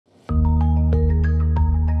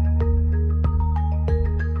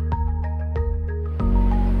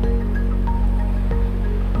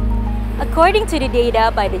According to the data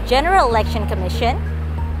by the General Election Commission,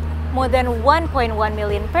 more than 1.1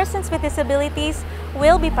 million persons with disabilities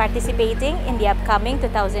will be participating in the upcoming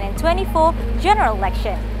 2024 general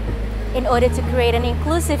election. In order to create an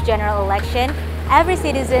inclusive general election, every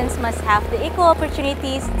citizen must have the equal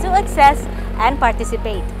opportunities to access and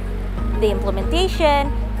participate. The implementation,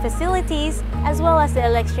 facilities, as well as the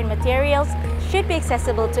election materials should be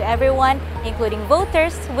accessible to everyone, including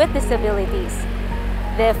voters with disabilities.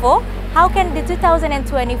 Therefore, how can the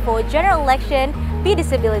 2024 general election be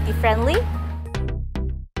disability-friendly?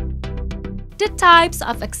 The types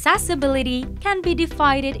of accessibility can be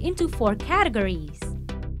divided into 4 categories.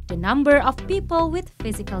 The number of people with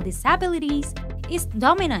physical disabilities is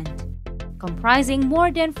dominant, comprising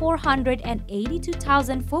more than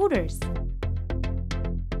 482,000 voters.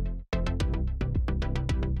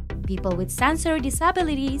 People with sensory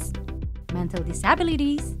disabilities, mental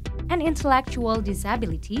disabilities, and intellectual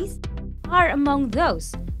disabilities are among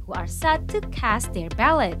those who are set to cast their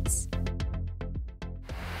ballots.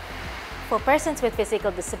 For persons with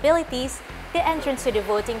physical disabilities, the entrance to the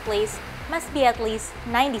voting place must be at least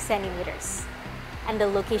 90 centimeters. And the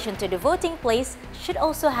location to the voting place should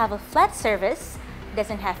also have a flat surface,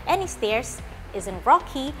 doesn't have any stairs, isn't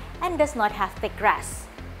rocky, and does not have thick grass.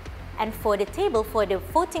 And for the table for the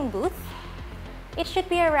voting booth, it should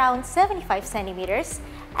be around 75 centimeters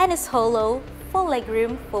and is hollow, full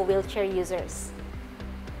legroom for wheelchair users.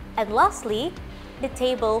 And lastly, the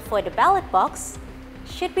table for the ballot box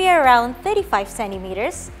should be around 35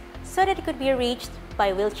 centimeters so that it could be reached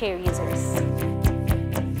by wheelchair users.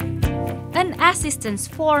 An assistance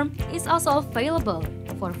form is also available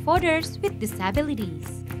for voters with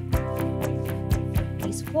disabilities.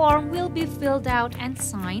 This form will be filled out and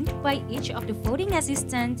signed by each of the voting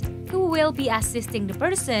assistants who will be assisting the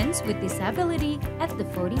persons with disability at the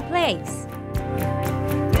voting place.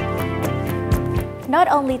 Not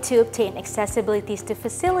only to obtain accessibilities to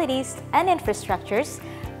facilities and infrastructures,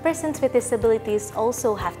 persons with disabilities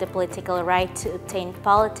also have the political right to obtain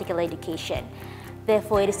political education.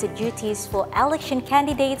 Therefore, it is the duties for election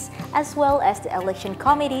candidates as well as the election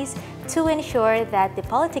committees to ensure that the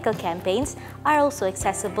political campaigns are also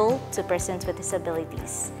accessible to persons with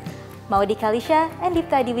disabilities. Maudie Kalisha and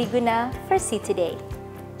Dipta Diwiguna for See Today.